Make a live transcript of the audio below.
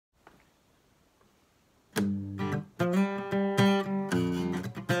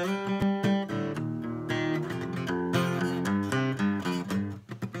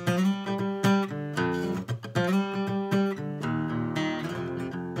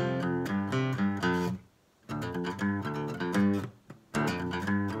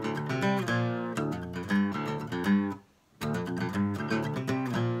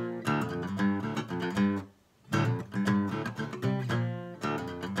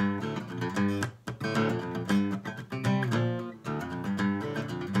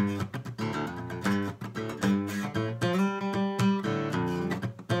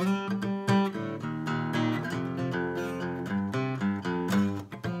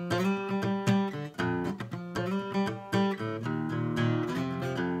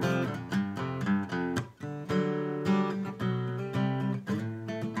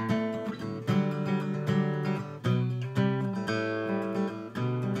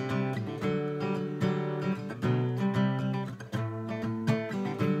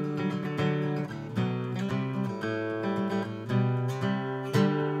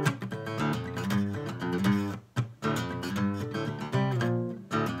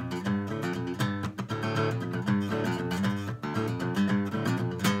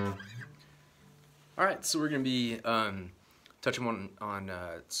All right, so we're gonna be touching on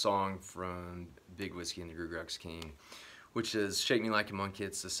a song from Big Whiskey and the Gru Gux King, which is "Shake Me Like a Monkey."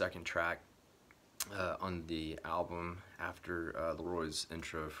 It's the second track on the album after Leroy's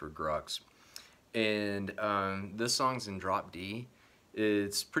intro for Grux, and this song's in drop D.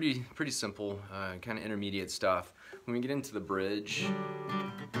 It's pretty simple, kind of intermediate stuff. When we get into the bridge,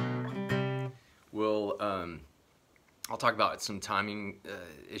 I'll talk about some timing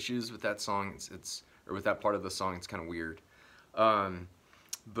issues with that song. Or with that part of the song. It's kind of weird.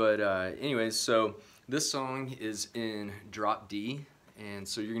 Anyways, so this song is in drop D, and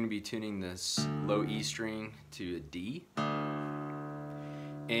so you're going to be tuning this low E string to a D.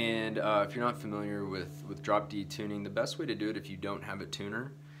 And if you're not familiar with drop D tuning, the best way to do it if you don't have a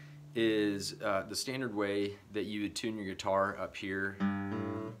tuner is the standard way that you would tune your guitar up here.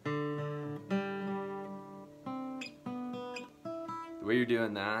 The way you're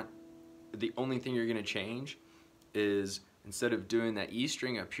doing that, the only thing you're going to change is instead of doing that E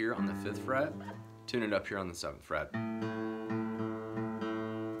string up here on the 5th fret, tune it up here on the 7th fret.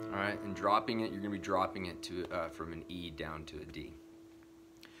 Alright, and dropping it, you're going to be dropping it to from an E down to a D.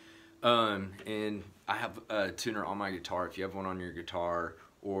 And I have a tuner on my guitar. If you have one on your guitar,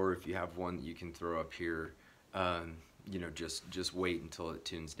 or if you have one that you can throw up here, you know, just wait until it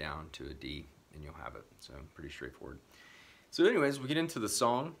tunes down to a D and you'll have it. So pretty straightforward. So anyways, we get into the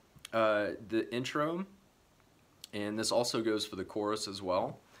song, the intro, and this also goes for the chorus as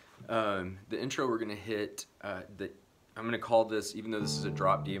well. The intro, we're going to hit, I'm going to call this, even though this is a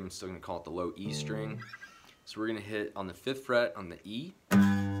drop D, I'm still going to call it the low E string. So we're going to hit on the 5th fret on the E. We're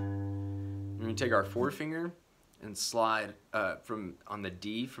going to take our forefinger and slide on the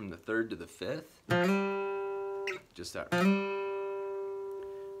D from the 3rd to the 5th. Just that.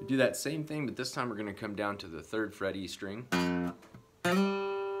 We do that same thing, but this time we're going to come down to the 3rd fret E string.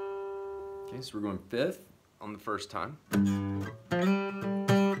 Okay, so we're going 5th on the first time.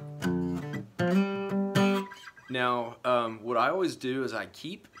 Now, what I always do is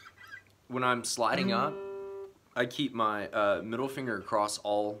when I'm sliding up, I keep my middle finger across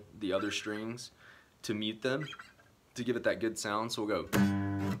all the other strings to mute them, to give it that good sound. So we'll go.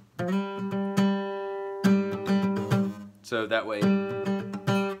 So that way,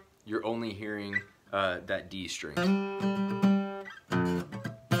 you're only hearing that D string.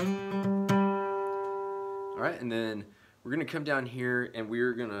 Alright, and then we're going to come down here and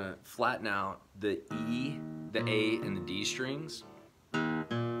we're going to flatten out the E, the A, and the D strings. And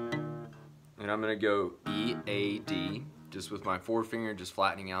I'm going to go E, A, D, just with my forefinger, just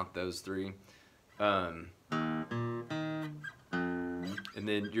flattening out those three. And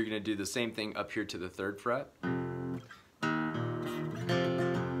then you're going to do the same thing up here to the 3rd fret.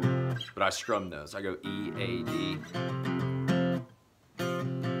 But I strum those. I go E, A, D.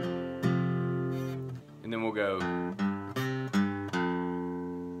 And then we'll go.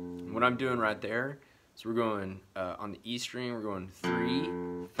 What I'm doing right there is we're going on the E string, we're going 3,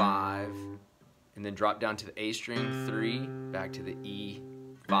 5, and then drop down to the A string, 3, back to the E,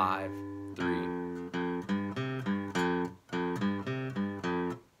 5, 3.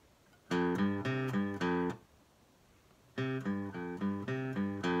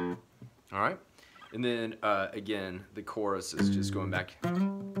 Alright, and then again, the chorus is just going back.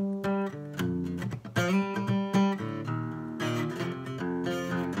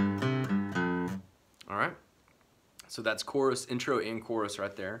 Alright, so that's chorus, intro and chorus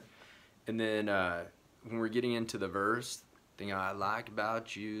right there. And then when we're getting into the verse, the thing I like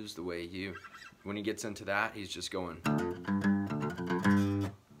about you is the way you, when he gets into that, he's just going.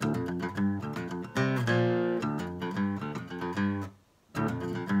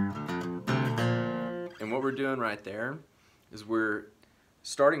 What we're doing right there is we're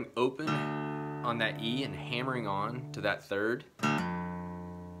starting open on that E and hammering on to that 3rd.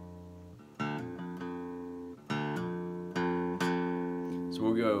 So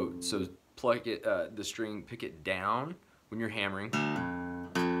we'll go, so pluck it, the string, pick it down when you're hammering,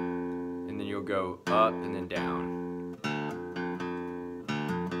 and then you'll go up and then down.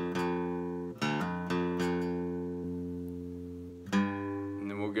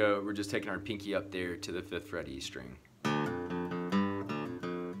 We're just taking our pinky up there to the 5th fret E string.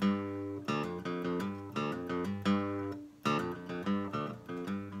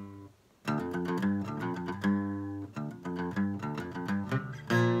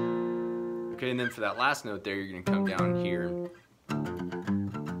 Okay, and then for that last note there, you're going to come down here.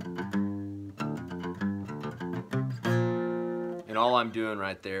 And all I'm doing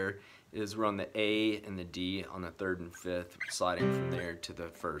right there is we're on the A and the D on the 3rd and 5th, sliding from there to the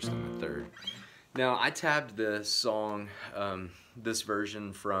 1st and the 3rd. Now, I tabbed this song, this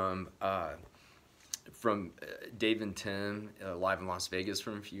version from from Dave and Tim live in Las Vegas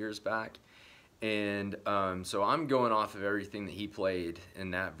from a few years back. And so I'm going off of everything that he played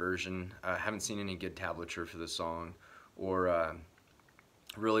in that version. I haven't seen any good tablature for the song, or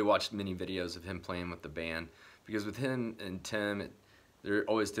really watched many videos of him playing with the band, because with him and Tim, there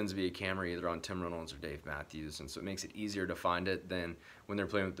always tends to be a camera either on Tim Reynolds or Dave Matthews, and so it makes it easier to find it than when they're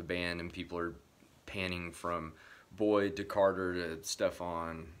playing with the band and people are panning from Boyd to Carter to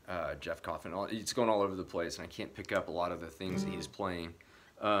Stefan, Jeff Coffin. It's going all over the place, and I can't pick up a lot of the things that he's playing.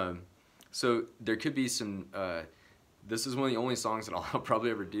 So there could be some, this is one of the only songs that I'll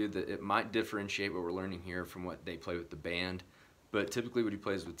probably ever do that it might differentiate what we're learning here from what they play with the band. But typically what he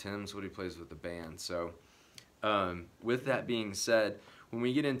plays with Tim is what he plays with the band. So with that being said, when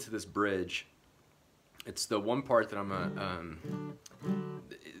we get into this bridge, it's the one part that I'm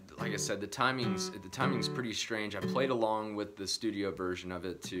like I said, the timing's pretty strange. I played along with the studio version of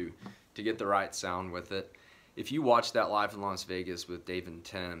it to get the right sound with it. If you watch that live in Las Vegas with Dave and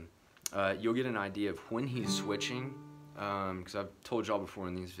Tim, you'll get an idea of when he's switching, because I've told y'all before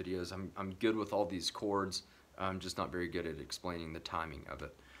in these videos, I'm good with all these chords. I'm just not very good at explaining the timing of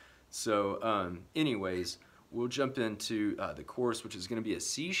it. So anyways, we'll jump into the chorus, which is going to be a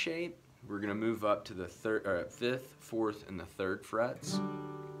C shape. We're going to move up to the 5th, 4th, and the 3rd frets.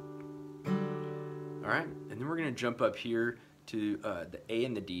 Alright, and then we're going to jump up here to the A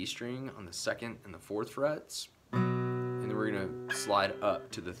and the D string on the 2nd and the 4th frets. And then we're going to slide up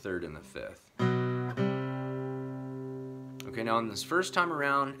to the 3rd and the 5th. Okay, now on this first time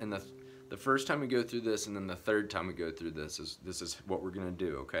around, and the first time we go through this, and then the 3rd time we go through this is what we're going to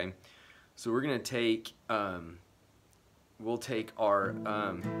do, okay? So we're going to take, we'll take our,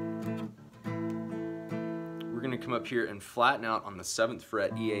 we're going to come up here and flatten out on the 7th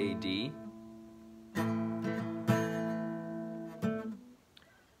fret E, A, D.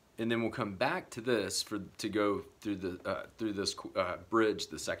 And then we'll come back to this to go through this bridge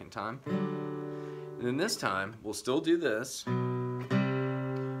the 2nd time. And then this time we'll still do this,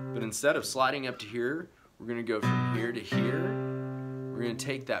 but instead of sliding up to here, we're going to go from here to here. We're going to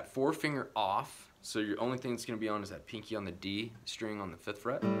take that 4-finger off, so your only thing that's going to be on is that pinky on the D string on the 5th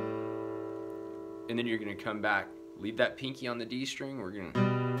fret. And then you're going to come back, leave that pinky on the D string. We're going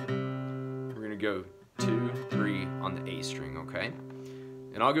to go 2, 3 on the A string, okay?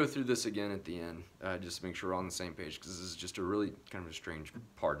 And I'll go through this again at the end, just to make sure we're on the same page, because this is just a really kind of a strange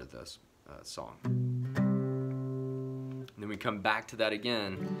part of this song. And then we come back to that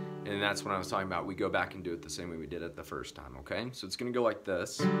again, and that's when I was talking about we go back and do it the same way we did it the first time, okay? So it's going to go like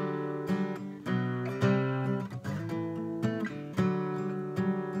this. And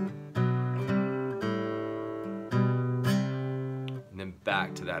then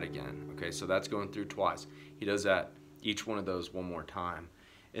back to that again, okay? So that's going through twice. He does that, each one of those one more time.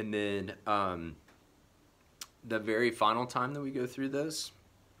 And then the very final time that we go through this,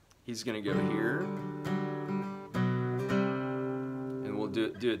 he's going to go here, and we'll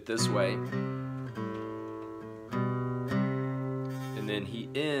do it this way. And then he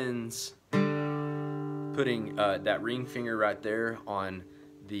ends putting that ring finger right there on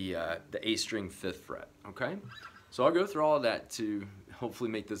the A string 5th fret, okay? So I'll go through all of that to hopefully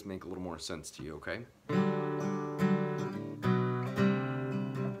make this make a little more sense to you, okay?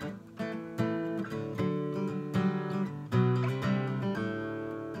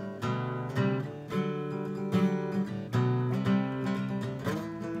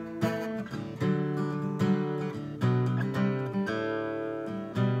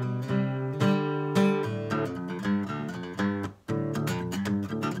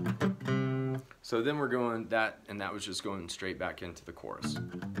 So then we're going that, and that was just going straight back into the chorus.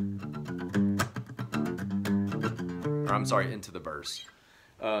 Or I'm sorry, into the verse.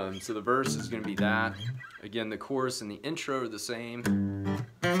 So the verse is going to be that. Again, the chorus and the intro are the same.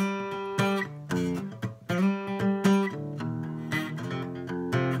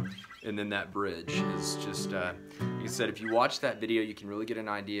 And then that bridge is just, like I said, if you watch that video, you can really get an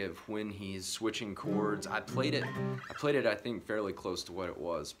idea of when he's switching chords. I played it, I think, fairly close to what it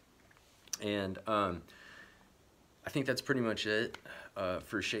was. And I think that's pretty much it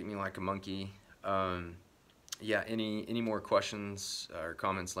for Shake Me Like a Monkey. Yeah, any more questions or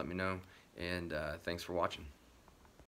comments, let me know. And thanks for watching.